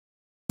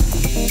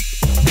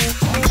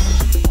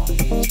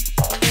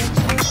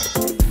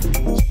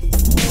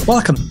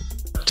Welcome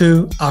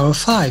to hour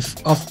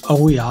 5 of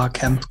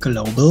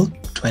OERcamp.global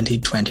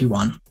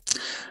 2021.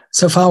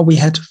 So far we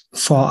had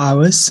 4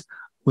 hours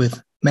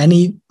with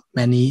many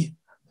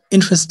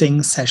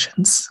interesting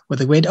sessions with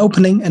a great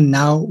opening, and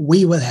now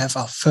we will have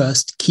our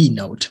first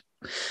keynote.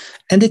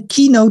 And the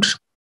keynote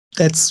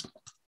that's,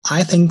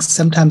 I think,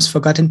 sometimes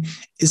forgotten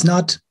is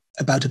not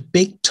about a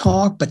big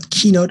talk, but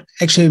keynote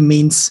actually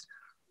means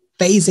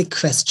basic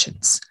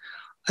questions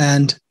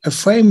and a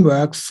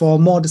framework for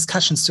more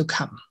discussions to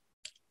come.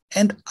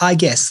 And I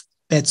guess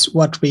that's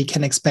what we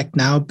can expect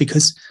now,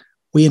 because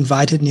we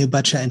invited Neil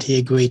Butcher and he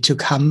agreed to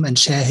come and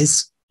share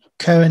his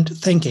current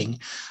thinking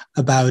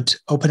about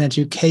open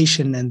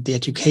education and the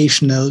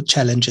educational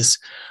challenges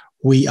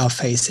we are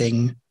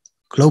facing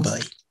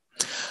globally.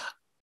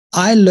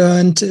 I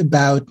learned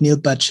about Neil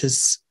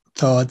Butcher's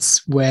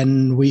thoughts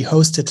when we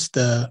hosted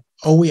the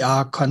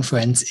OER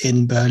conference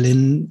in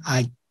Berlin,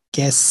 I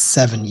guess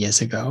 7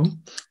 years ago.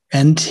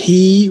 And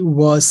he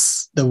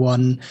was the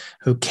one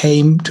who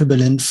came to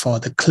Berlin for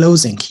the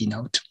closing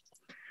keynote.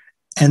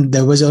 And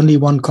there was only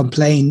one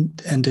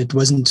complaint, and it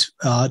wasn't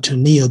to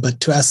Neil, but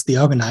to us, the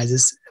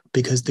organizers,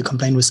 because the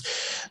complaint was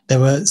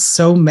there were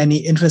so many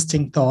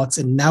interesting thoughts,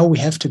 and now we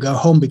have to go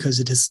home because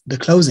it is the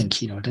closing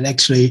keynote. And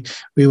actually,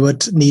 we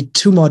would need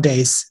 2 more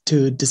days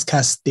to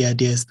discuss the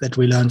ideas that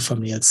we learned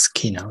from Neil's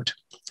keynote.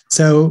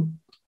 So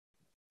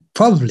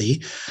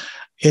probably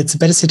it's a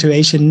better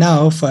situation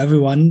now for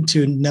everyone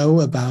to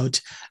know about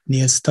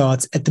Neil's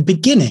thoughts at the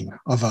beginning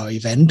of our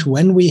event,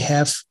 when we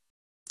have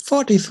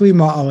 43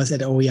 more hours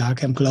at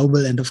OERcamp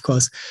Global, and of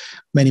course,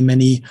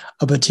 many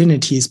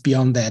opportunities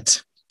beyond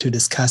that to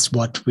discuss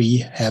what we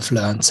have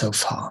learned so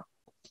far.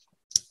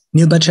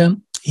 Neil Butcher,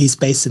 he's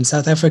based in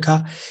South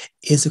Africa,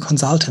 is a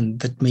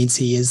consultant. That means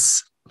he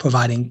is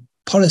providing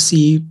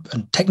policy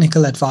and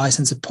technical advice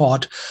and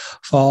support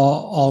for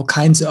all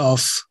kinds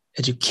of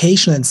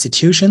educational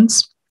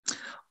institutions.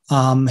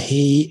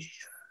 He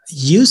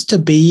used to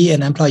be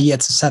an employee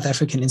at the South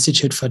African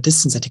Institute for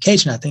Distance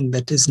Education. I think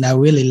that is now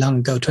really long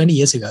ago, 20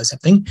 years ago or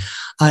something.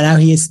 Now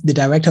he is the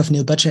director of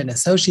Neil Butcher and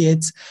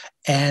Associates,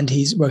 and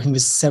he's working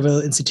with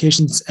several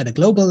institutions at a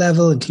global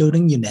level,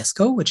 including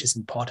UNESCO, which is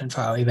important for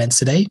our events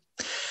today,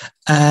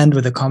 and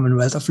with the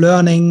Commonwealth of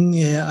Learning.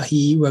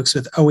 He works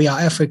with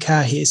OER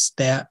Africa. He is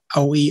their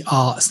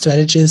OER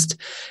strategist.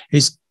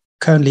 He's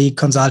currently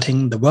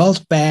consulting the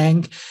World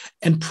Bank,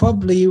 and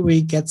probably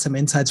we get some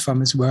insights from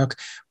his work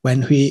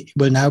when he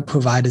will now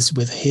provide us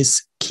with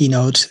his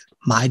keynote,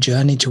 My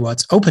Journey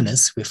Towards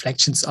Openness,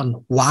 reflections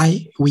on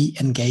why we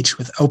engage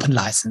with open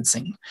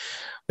licensing.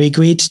 We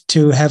agreed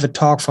to have a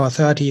talk for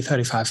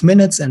 35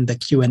 minutes and the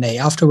Q&A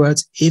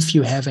afterwards. If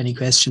you have any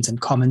questions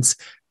and comments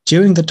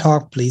during the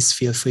talk, please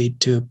feel free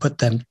to put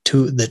them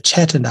to the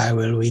chat and I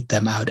will read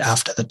them out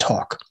after the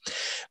talk.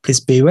 Please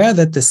be aware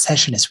that the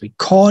session is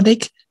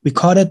recorded.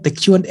 The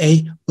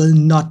Q&A will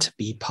not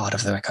be part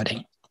of the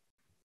recording.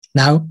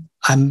 Now,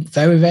 I'm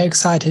very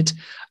excited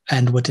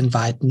and would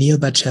invite Neil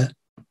Butcher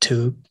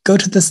to go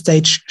to the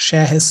stage,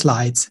 share his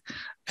slides,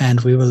 and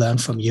we will learn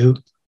from you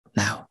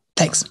now.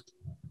 Thanks.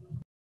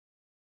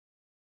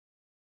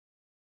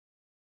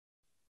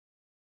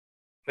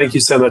 Thank you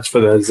so much for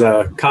those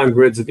kind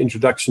words of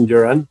introduction,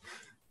 Jöran.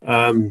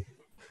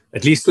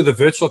 At least with a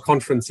virtual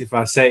conference, if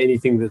I say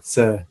anything that's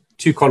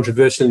too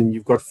controversial and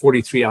you've got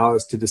 43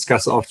 hours to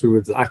discuss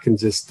afterwards, I can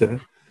just go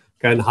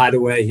and hide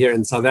away here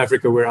in South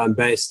Africa, where I'm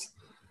based,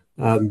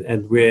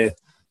 and where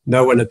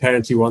no one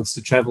apparently wants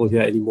to travel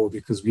here anymore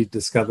because we've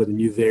discovered a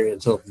new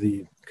variant of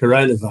the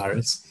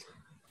coronavirus.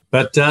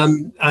 But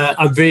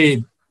I'm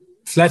very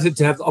flattered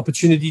to have the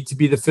opportunity to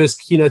be the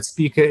first keynote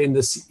speaker in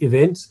this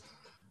event.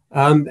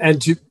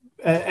 And to,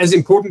 as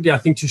importantly, I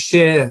think, to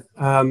share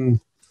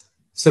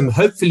some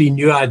hopefully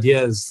new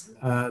ideas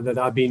that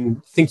I've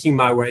been thinking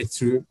my way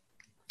through.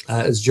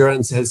 As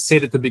Jöran has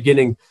said at the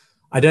beginning,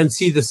 I don't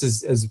see this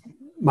as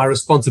my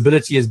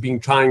responsibility as being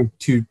trying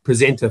to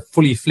present a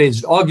fully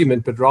fledged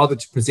argument, but rather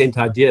to present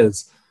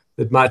ideas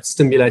that might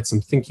stimulate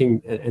some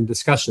thinking and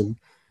discussion.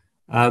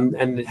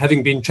 And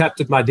having been trapped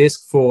at my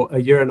desk for a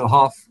year and a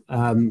half,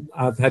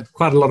 I've had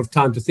quite a lot of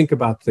time to think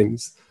about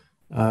things.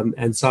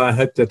 And so I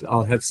hope that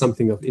I'll have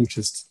something of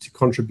interest to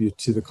contribute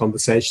to the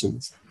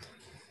conversations.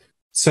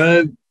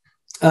 So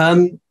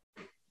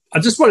I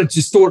just wanted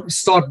to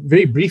start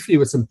very briefly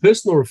with some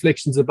personal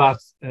reflections about,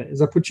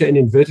 as I put you in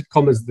inverted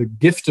commas, the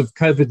gift of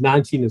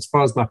COVID-19 as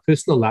far as my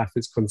personal life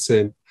is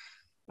concerned.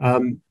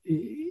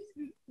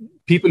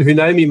 People who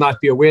know me might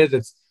be aware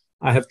that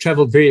I have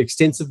traveled very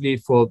extensively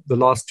for the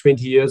last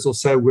 20 years or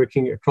so,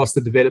 working across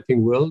the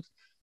developing world,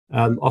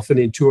 often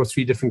in 2 or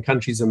 3 different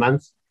countries a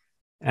month.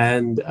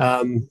 And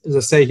as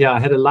I say here,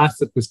 I had a life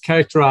that was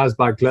characterized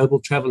by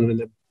global travel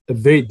and a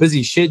very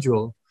busy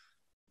schedule.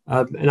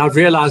 And I've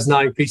realized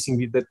now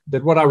increasingly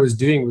that what I was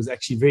doing was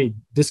actually very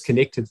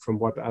disconnected from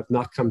what I've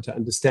now come to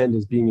understand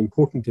as being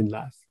important in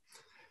life.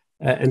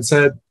 And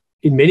so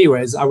in many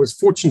ways, I was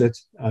fortunate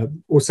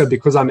also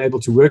because I'm able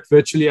to work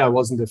virtually. I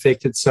wasn't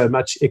affected so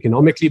much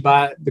economically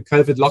by the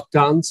COVID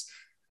lockdowns.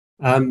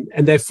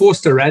 And they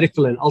forced a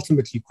radical and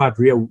ultimately quite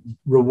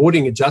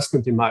rewarding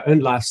adjustment in my own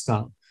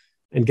lifestyle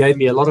and gave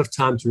me a lot of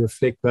time to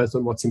reflect both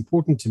on what's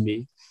important to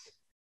me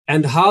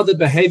and how the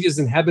behaviors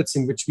and habits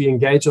in which we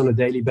engage on a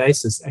daily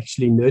basis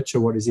actually nurture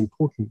what is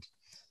important.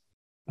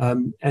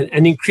 And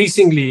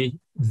increasingly,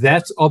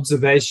 that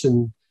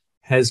observation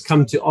has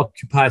come to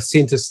occupy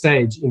center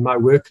stage in my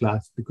work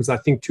life, because I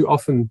think too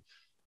often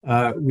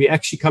we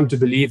actually come to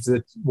believe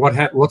that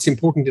what's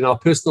important in our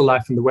personal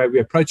life and the way we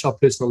approach our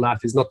personal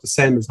life is not the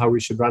same as how we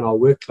should run our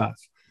work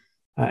life.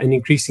 And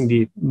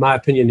increasingly, my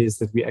opinion is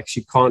that we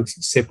actually can't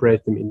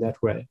separate them in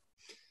that way.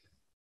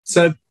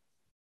 So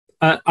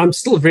I'm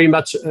still very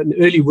much an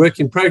early work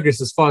in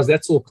progress as far as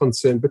that's all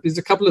concerned, but there's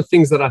a couple of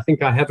things that I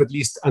think I have at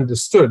least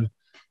understood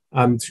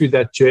through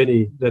that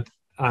journey that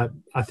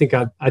I think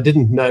I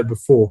didn't know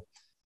before.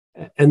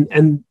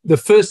 And the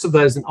first of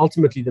those, and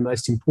ultimately the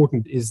most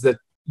important, is that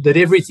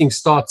everything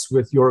starts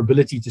with your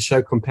ability to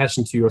show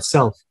compassion to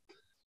yourself.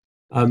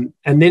 And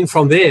then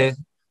from there,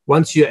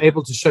 once you're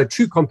able to show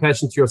true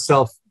compassion to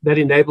yourself, that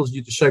enables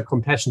you to show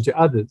compassion to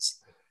others.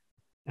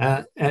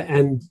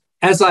 And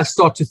as I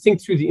start to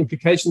think through the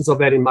implications of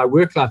that in my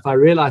work life, I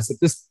realize that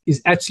this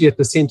is actually at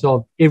the center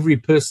of every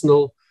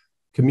personal,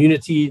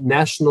 community,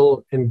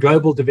 national, and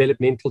global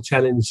developmental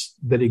challenge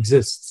that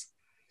exists.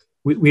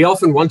 We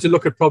often want to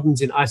look at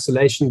problems in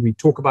isolation. We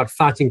talk about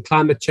fighting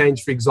climate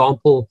change, for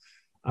example,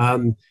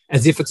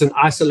 as if it's an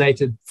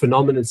isolated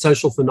phenomenon,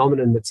 social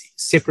phenomenon that's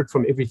separate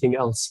from everything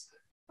else.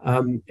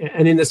 And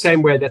in the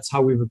same way, that's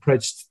how we've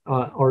approached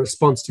our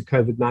response to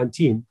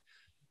COVID-19.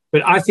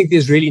 But I think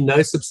there's really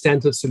no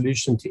substantive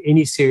solution to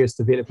any serious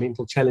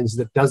developmental challenge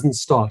that doesn't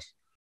start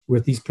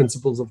with these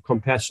principles of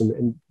compassion.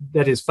 And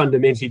that is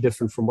fundamentally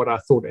different from what I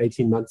thought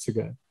 18 months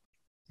ago.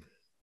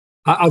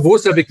 I've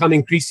also become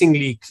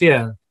increasingly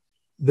clear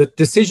that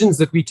decisions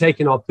that we take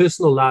in our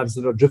personal lives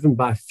that are driven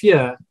by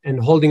fear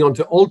and holding on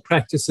to old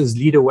practices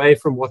lead away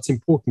from what's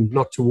important,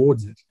 not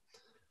towards it.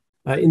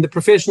 In the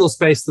professional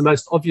space, the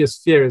most obvious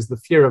fear is the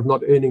fear of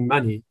not earning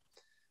money.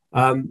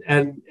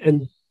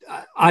 And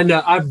I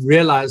know I've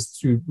realized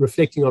through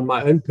reflecting on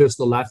my own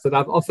personal life that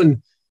I've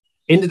often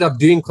ended up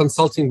doing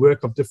consulting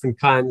work of different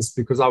kinds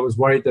because I was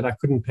worried that I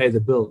couldn't pay the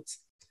bills.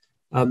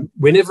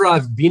 Whenever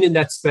I've been in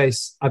that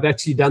space, I've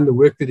actually done the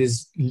work that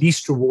is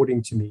least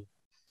rewarding to me.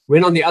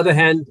 When, on the other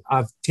hand,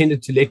 I've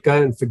tended to let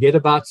go and forget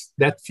about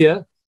that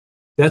fear,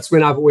 that's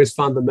when I've always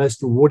found the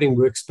most rewarding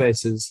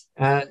workspaces,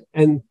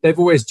 and they've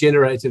always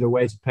generated a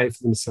way to pay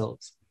for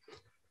themselves.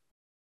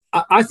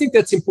 I think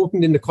that's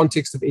important in the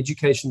context of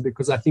education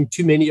because I think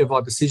too many of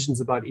our decisions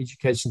about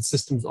education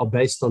systems are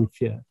based on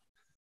fear,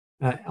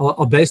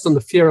 are based on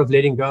the fear of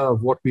letting go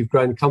of what we've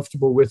grown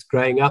comfortable with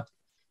growing up,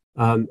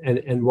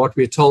 and what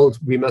we're told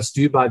we must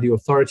do by the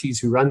authorities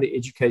who run the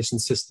education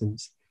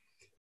systems.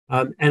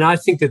 And I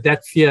think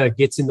that fear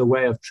gets in the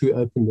way of true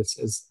openness,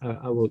 as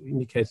I will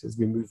indicate as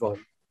we move on.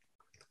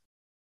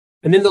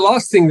 And then the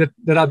last thing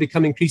that I've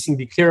become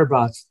increasingly clear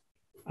about,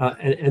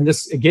 and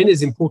this again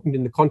is important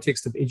in the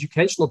context of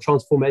educational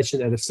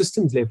transformation at a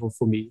systems level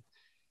for me,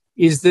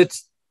 is that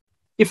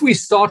if we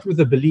start with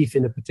a belief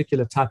in a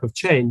particular type of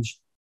change,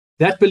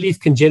 that belief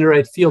can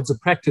generate fields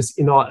of practice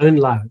in our own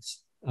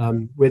lives,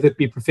 whether it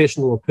be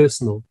professional or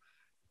personal,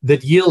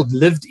 that yield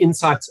lived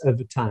insights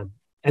over time.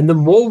 And the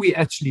more we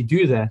actually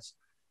do that,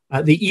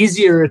 the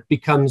easier it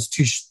becomes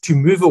to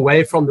move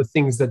away from the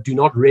things that do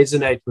not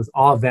resonate with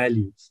our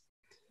values.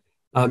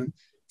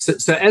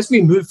 So as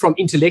we move from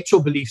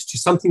intellectual beliefs to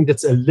something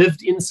that's a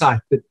lived insight,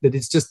 that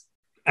is just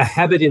a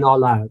habit in our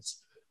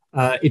lives,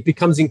 it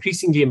becomes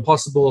increasingly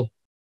impossible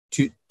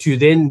to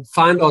then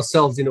find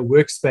ourselves in a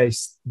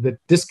workspace that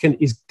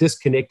is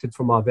disconnected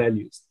from our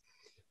values.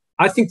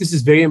 I think this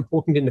is very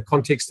important in the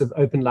context of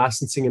open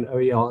licensing and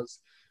OERs,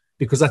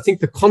 because I think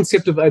the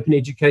concept of open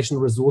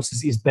educational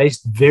resources is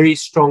based very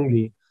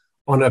strongly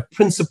on a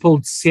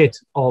principled set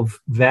of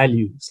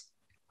values.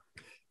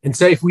 And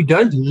so if we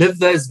don't live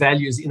those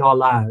values in our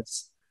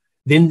lives,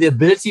 then the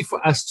ability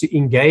for us to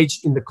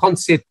engage in the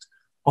concept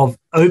of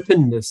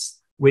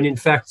openness, when in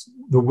fact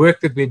the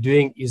work that we're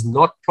doing is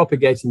not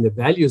propagating the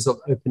values of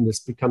openness,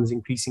 becomes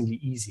increasingly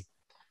easy.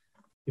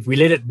 If we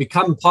let it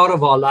become part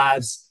of our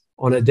lives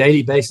on a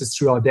daily basis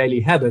through our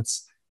daily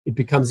habits, it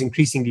becomes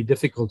increasingly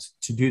difficult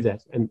to do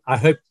that. And I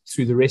hope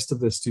through the rest of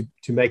this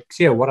to make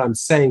clear what I'm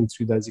saying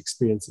through those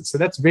experiences. So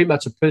that's very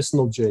much a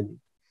personal journey.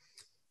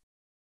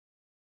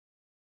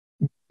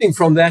 Moving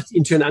from that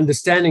into an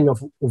understanding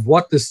of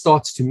what this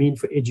starts to mean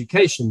for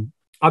education,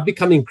 I've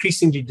become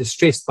increasingly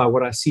distressed by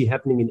what I see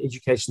happening in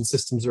education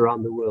systems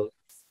around the world.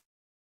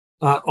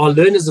 Our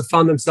learners have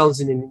found themselves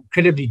in an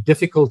incredibly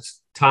difficult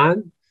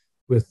time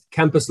with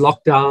campus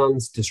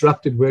lockdowns,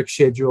 disrupted work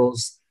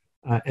schedules,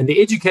 and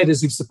the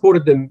educators who've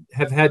supported them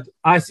have had,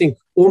 I think,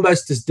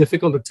 almost as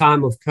difficult a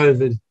time of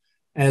COVID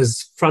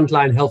as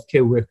frontline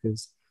healthcare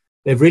workers.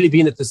 They've really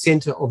been at the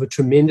center of a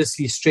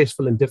tremendously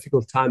stressful and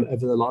difficult time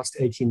over the last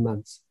 18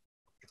 months.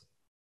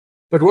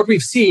 But what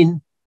we've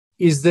seen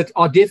is that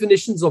our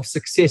definitions of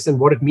success and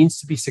what it means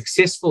to be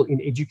successful in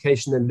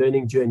education and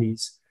learning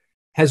journeys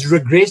has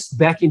regressed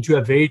back into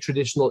a very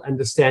traditional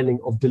understanding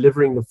of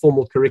delivering the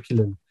formal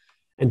curriculum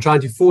and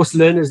trying to force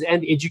learners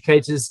and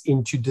educators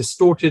into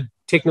distorted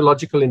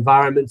technological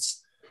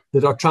environments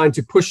that are trying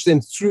to push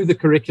them through the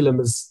curriculum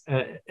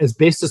as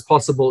best as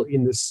possible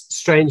in this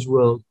strange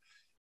world.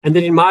 And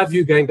then, in my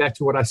view, going back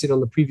to what I said on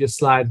the previous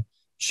slide,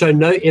 show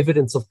no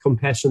evidence of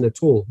compassion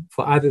at all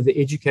for either the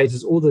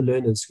educators or the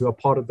learners who are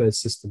part of those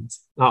systems.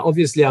 Now,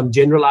 obviously, I'm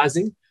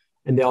generalizing,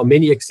 and there are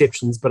many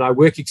exceptions, but I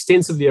work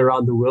extensively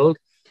around the world.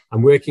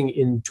 I'm working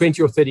in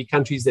 20 or 30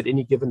 countries at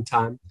any given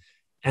time,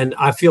 and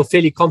I feel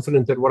fairly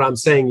confident that what I'm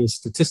saying is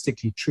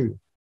statistically true.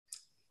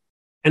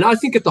 And I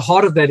think at the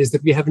heart of that is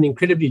that we have an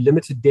incredibly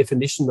limited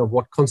definition of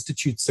what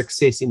constitutes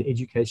success in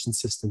education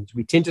systems.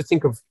 We tend to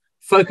think of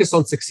focus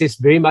on success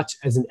very much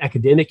as an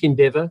academic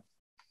endeavor.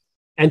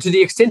 And to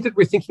the extent that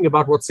we're thinking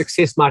about what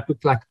success might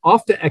look like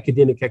after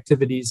academic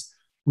activities,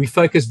 we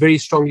focus very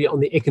strongly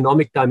on the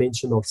economic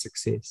dimension of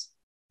success,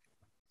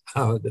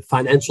 the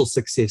financial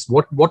success.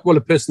 What will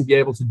a person be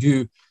able to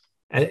do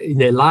in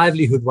their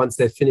livelihood once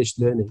they've finished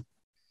learning?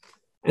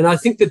 And I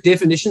think that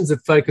definitions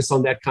that focus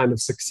on that kind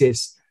of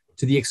success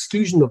to the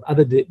exclusion of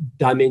other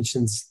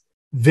dimensions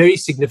very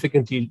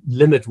significantly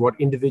limit what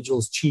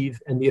individuals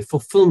achieve and the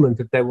fulfillment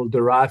that they will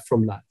derive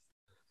from life.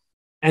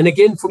 And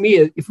again, for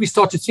me, if we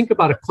start to think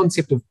about a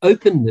concept of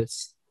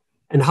openness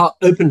and how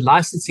open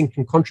licensing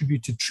can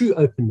contribute to true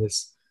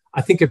openness,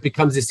 I think it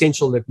becomes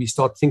essential that we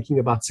start thinking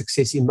about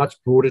success in much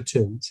broader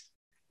terms.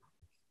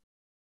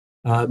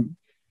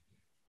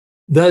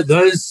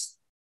 Those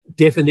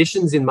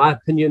definitions, in my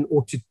opinion,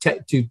 ought to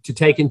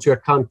take into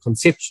account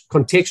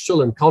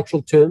contextual and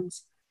cultural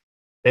terms.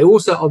 They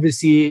also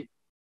obviously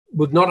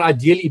would not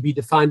ideally be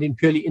defined in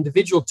purely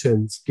individual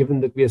terms,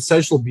 given that we are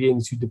social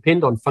beings who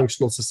depend on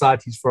functional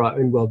societies for our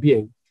own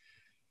well-being.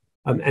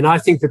 And I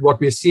think that what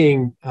we're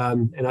seeing,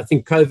 and I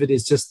think COVID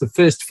is just the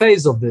first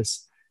phase of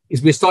this,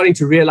 is we're starting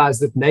to realize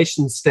that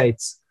nation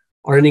states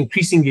are an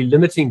increasingly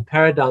limiting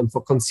paradigm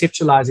for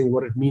conceptualizing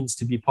what it means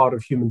to be part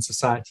of human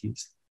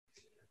societies.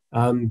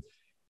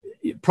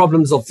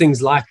 Problems of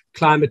things like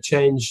climate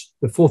change,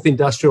 the fourth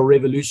industrial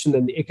revolution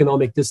and the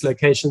economic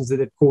dislocations that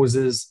it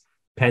causes,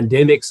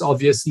 pandemics,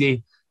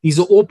 obviously, these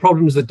are all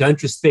problems that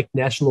don't respect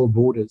national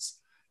borders.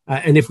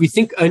 And if we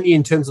think only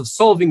in terms of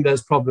solving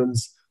those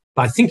problems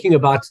by thinking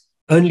about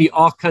only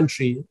our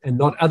country and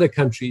not other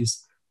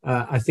countries,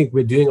 I think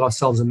we're doing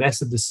ourselves a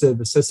massive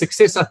disservice. So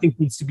success, I think,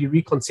 needs to be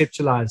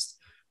reconceptualized,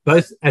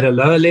 both at a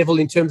lower level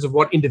in terms of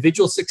what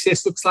individual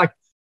success looks like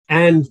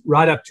and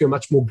right up to a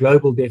much more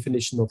global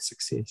definition of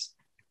success.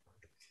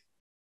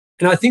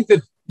 And I think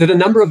that a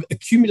number of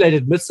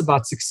accumulated myths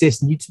about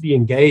success need to be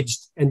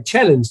engaged and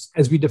challenged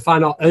as we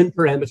define our own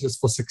parameters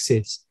for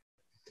success.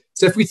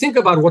 So if we think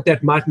about what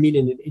that might mean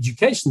in an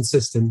education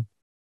system,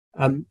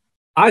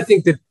 I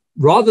think that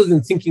rather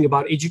than thinking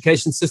about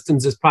education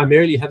systems as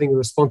primarily having a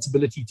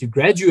responsibility to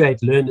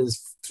graduate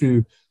learners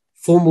through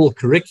formal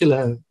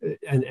curricula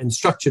and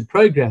structured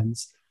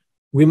programs,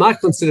 we might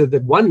consider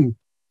that one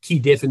key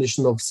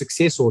definition of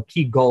success or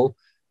key goal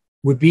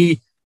would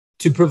be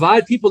to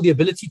provide people the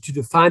ability to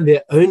define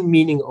their own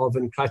meaning of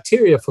and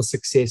criteria for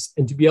success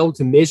and to be able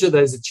to measure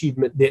those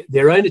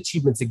their own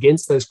achievements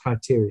against those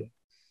criteria.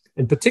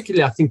 And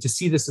particularly, I think, to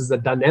see this as a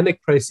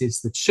dynamic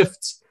process that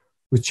shifts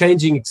with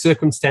changing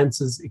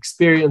circumstances,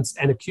 experience,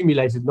 and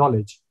accumulated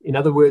knowledge. In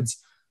other words,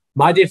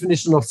 my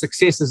definition of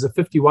success as a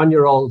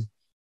 51-year-old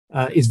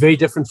is very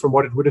different from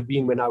what it would have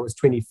been when I was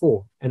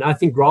 24. And I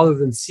think rather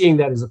than seeing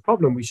that as a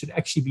problem, we should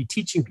actually be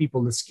teaching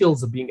people the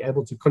skills of being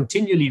able to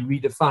continually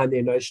redefine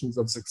their notions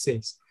of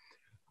success.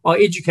 Our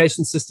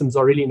education systems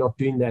are really not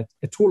doing that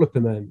at all at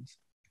the moment.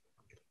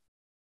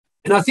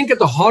 And I think at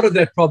the heart of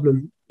that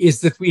problem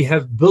is that we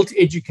have built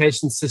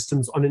education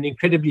systems on an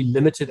incredibly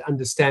limited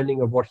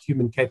understanding of what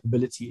human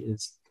capability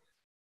is.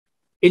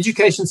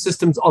 Education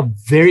systems are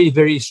very,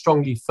 very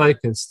strongly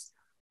focused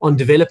on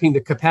developing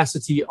the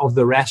capacity of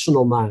the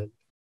rational mind.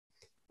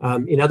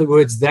 In other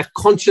words, that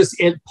conscious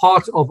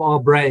part of our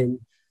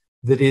brain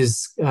that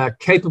is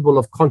capable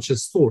of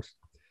conscious thought.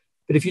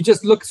 But if you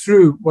just look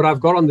through what I've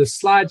got on this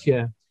slide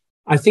here,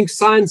 I think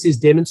science is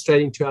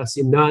demonstrating to us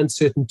in no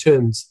uncertain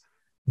terms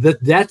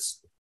that that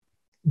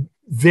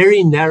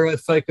very narrow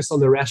focus on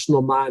the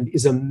rational mind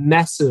is a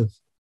massive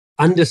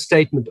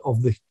understatement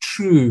of the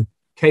true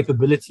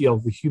capability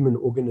of the human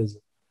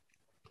organism.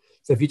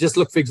 So if you just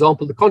look, for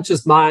example, the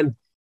conscious mind,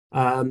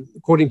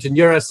 according to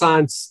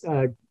neuroscience,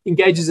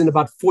 engages in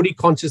about 40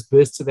 conscious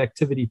bursts of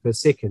activity per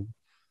second,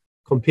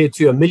 compared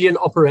to 1 million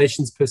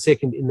operations per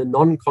second in the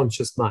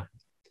non-conscious mind.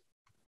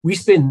 We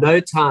spend no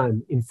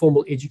time in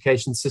formal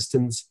education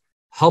systems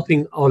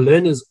helping our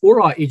learners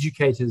or our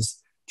educators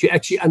to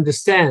actually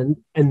understand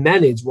and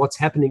manage what's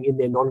happening in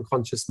their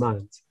non-conscious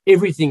minds.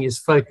 Everything is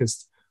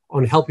focused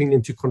on helping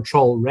them to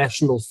control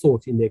rational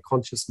thought in their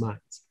conscious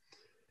minds.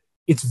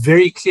 It's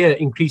very clear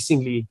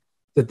increasingly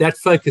that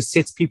focus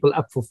sets people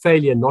up for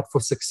failure, not for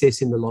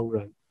success in the long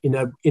run, in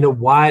a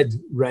wide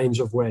range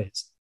of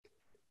ways.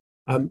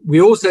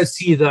 We also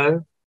see,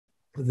 though,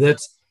 that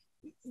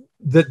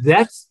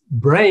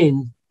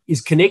brain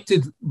is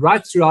connected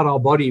right throughout our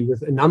body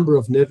with a number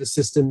of nervous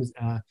systems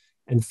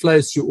and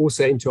flows through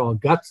also into our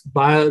gut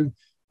biome.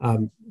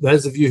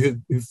 Those of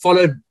you who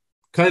followed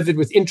COVID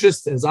with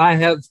interest, as I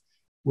have,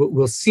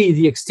 will see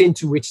the extent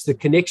to which the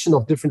connection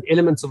of different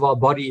elements of our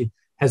body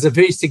has a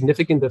very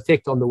significant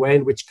effect on the way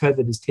in which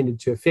COVID has tended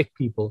to affect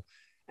people.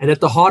 And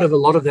at the heart of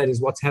a lot of that is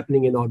what's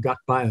happening in our gut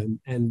biome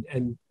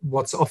and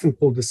what's often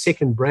called the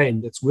second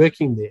brain that's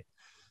working there.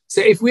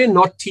 So if we're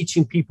not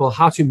teaching people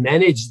how to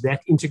manage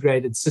that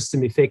integrated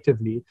system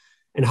effectively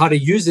and how to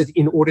use it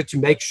in order to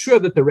make sure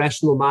that the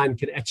rational mind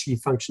can actually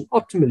function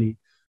optimally,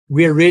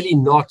 we're really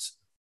not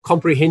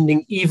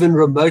comprehending even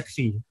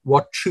remotely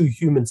what true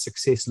human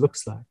success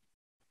looks like.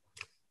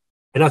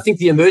 And I think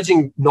the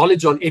emerging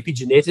knowledge on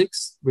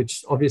epigenetics,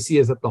 which obviously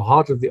is at the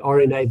heart of the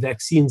RNA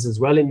vaccines as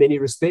well in many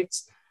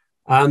respects,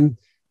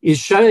 is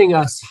showing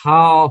us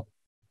how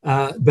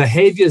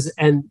behaviors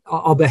and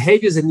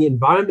the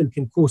environment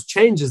can cause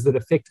changes that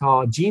affect how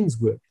our genes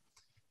work.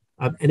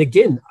 And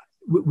again,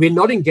 we're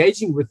not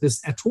engaging with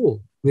this at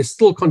all. We're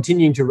still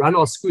continuing to run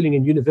our schooling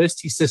and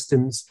university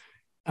systems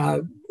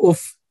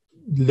off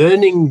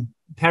learning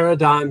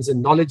paradigms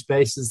and knowledge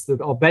bases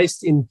that are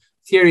based in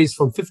theories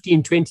from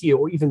 15, 20,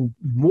 or even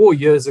more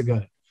years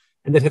ago,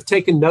 and that have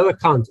taken no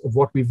account of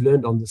what we've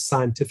learned on the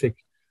scientific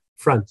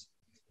front.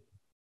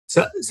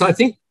 So I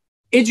think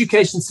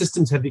education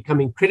systems have become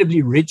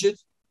incredibly rigid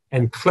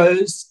and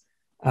closed,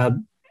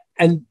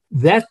 and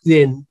that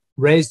then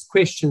raised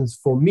questions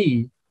for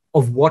me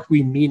of what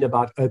we mean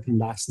about open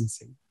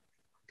licensing.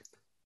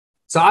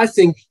 So I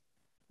think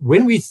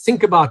when we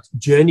think about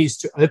journeys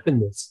to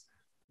openness,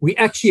 we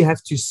actually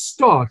have to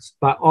start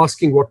by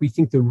asking what we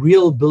think the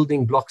real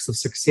building blocks of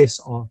success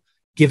are,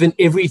 given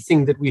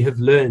everything that we have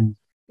learned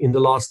in the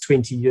last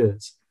 20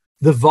 years,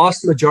 the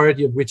vast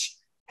majority of which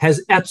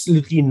has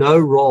absolutely no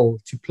role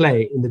to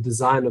play in the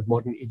design of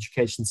modern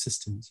education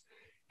systems.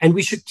 And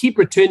we should keep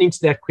returning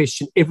to that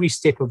question every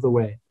step of the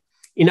way.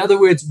 In other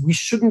words, we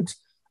shouldn't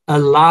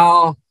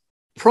allow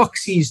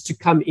proxies to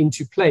come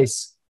into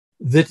place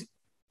that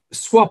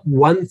swap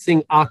one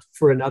thing out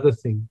for another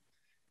thing.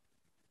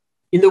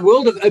 In the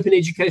world of open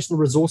educational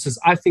resources,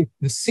 I think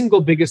the single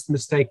biggest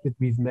mistake that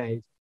we've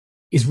made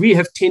is we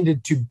have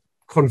tended to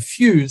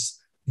confuse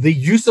the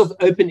use of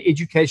open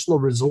educational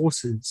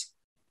resources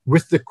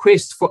with the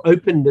quest for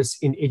openness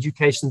in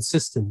education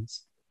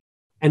systems,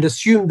 and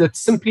assume that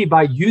simply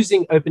by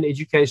using open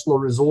educational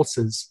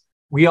resources,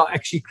 we are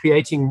actually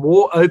creating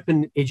more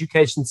open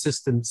education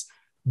systems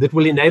that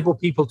will enable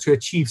people to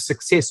achieve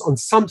success on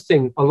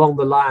something along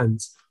the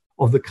lines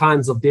of the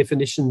kinds of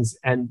definitions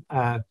and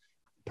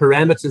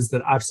parameters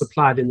that I've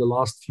supplied in the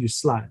last few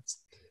slides.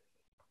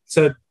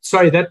 So,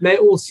 sorry, that may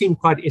all seem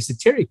quite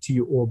esoteric to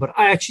you all, but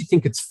I actually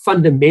think it's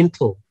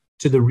fundamental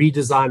to the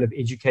redesign of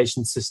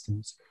education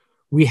systems.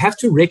 We have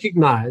to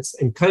recognize,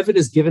 and COVID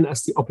has given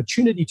us the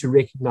opportunity to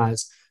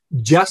recognize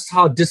just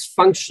how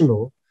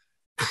dysfunctional,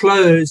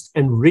 closed,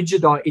 and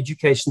rigid our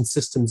education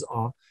systems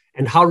are,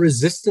 and how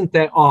resistant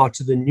they are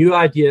to the new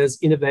ideas,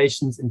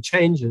 innovations, and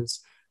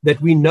changes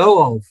that we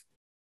know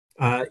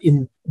of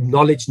in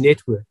knowledge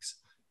networks,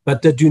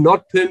 but that do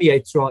not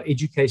permeate through our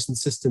education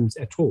systems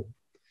at all.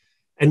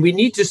 And we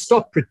need to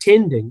stop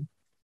pretending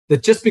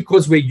that just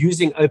because we're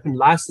using open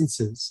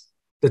licenses,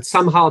 that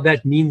somehow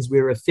that means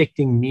we're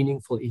affecting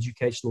meaningful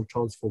educational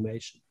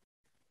transformation.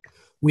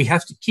 We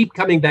have to keep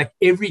coming back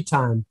every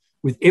time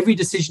with every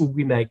decision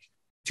we make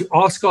to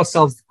ask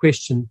ourselves the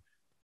question,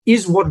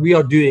 is what we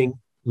are doing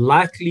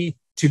likely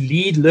to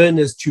lead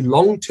learners to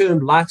long-term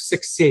life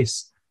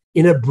success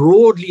in a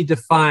broadly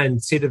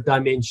defined set of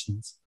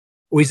dimensions?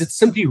 Or is it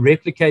simply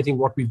replicating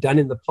what we've done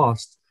in the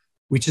past,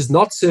 which has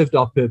not served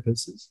our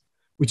purposes,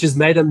 which has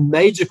made a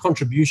major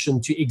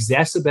contribution to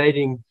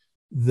exacerbating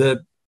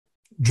the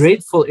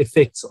dreadful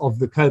effects of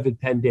the COVID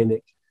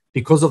pandemic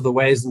because of the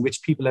ways in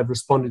which people have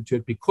responded to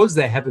it, because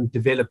they haven't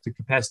developed the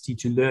capacity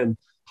to learn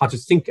how to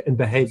think and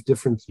behave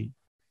differently.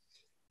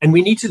 And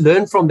we need to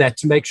learn from that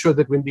to make sure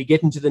that when we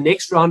get into the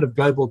next round of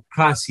global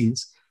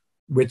crises,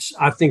 which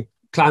I think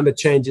climate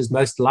change is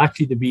most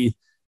likely to be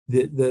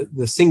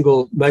the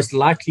single most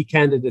likely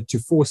candidate to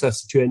force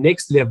us to a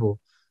next level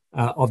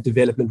of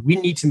development, we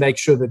need to make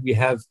sure that we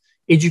have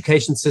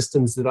education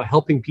systems that are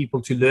helping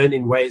people to learn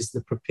in ways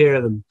that prepare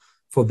them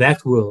for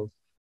that world,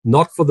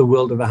 not for the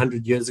world of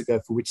 100 years ago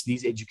for which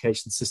these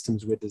education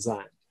systems were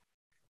designed.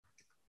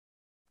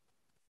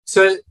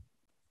 So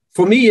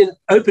for me,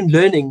 open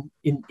learning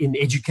in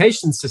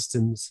education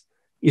systems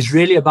is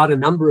really about a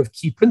number of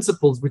key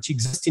principles which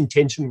exist in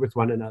tension with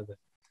one another.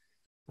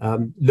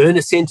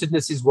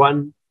 Learner-centeredness is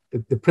one,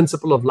 the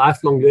principle of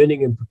lifelong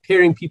learning and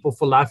preparing people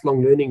for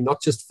lifelong learning,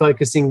 not just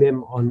focusing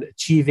them on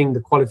achieving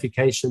the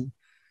qualification.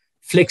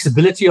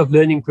 Flexibility of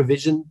learning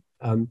provision.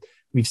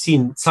 We've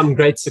seen some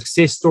great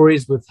success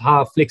stories with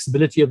how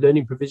flexibility of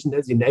learning provision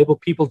has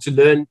enabled people to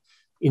learn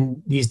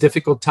in these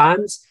difficult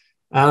times.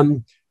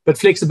 But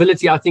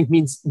flexibility, I think,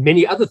 means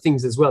many other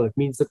things as well. It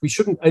means that we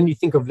shouldn't only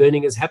think of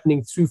learning as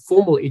happening through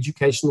formal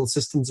educational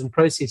systems and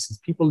processes.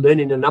 People learn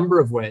in a number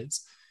of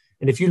ways.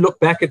 And if you look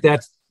back at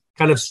that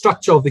kind of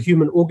structure of the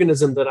human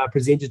organism that I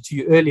presented to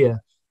you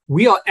earlier,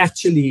 we are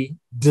actually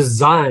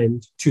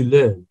designed to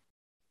learn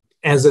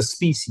as a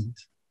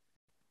species.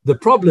 The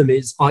problem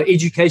is our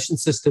education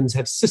systems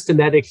have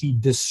systematically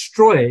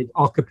destroyed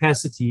our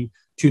capacity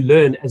to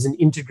learn as an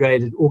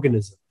integrated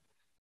organism.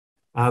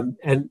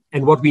 And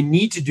what we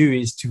need to do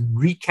is to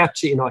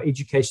recapture in our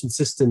education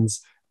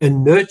systems a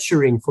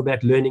nurturing for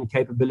that learning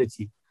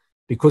capability,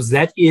 because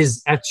that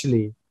is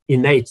actually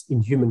innate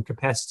in human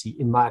capacity,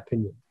 in my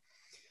opinion.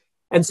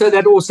 And so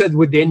that also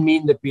would then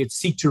mean that we would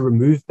seek to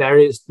remove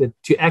barriers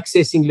to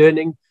accessing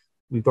learning.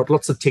 We've got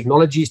lots of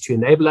technologies to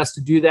enable us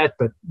to do that,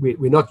 but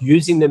we're not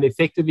using them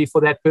effectively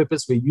for that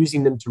purpose. We're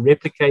using them to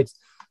replicate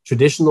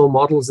traditional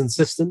models and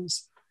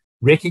systems,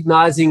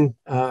 recognizing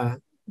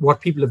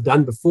what people have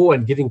done before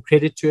and giving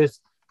credit to it,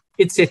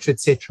 et cetera, et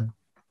cetera.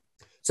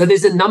 So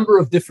there's a number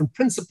of different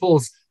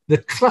principles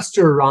that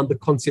cluster around the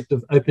concept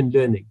of open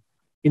learning.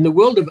 In the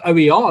world of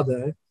OER,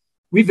 though,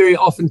 we very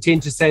often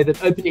tend to say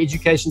that open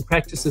education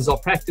practices are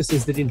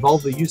practices that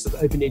involve the use of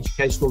open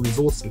educational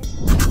resources.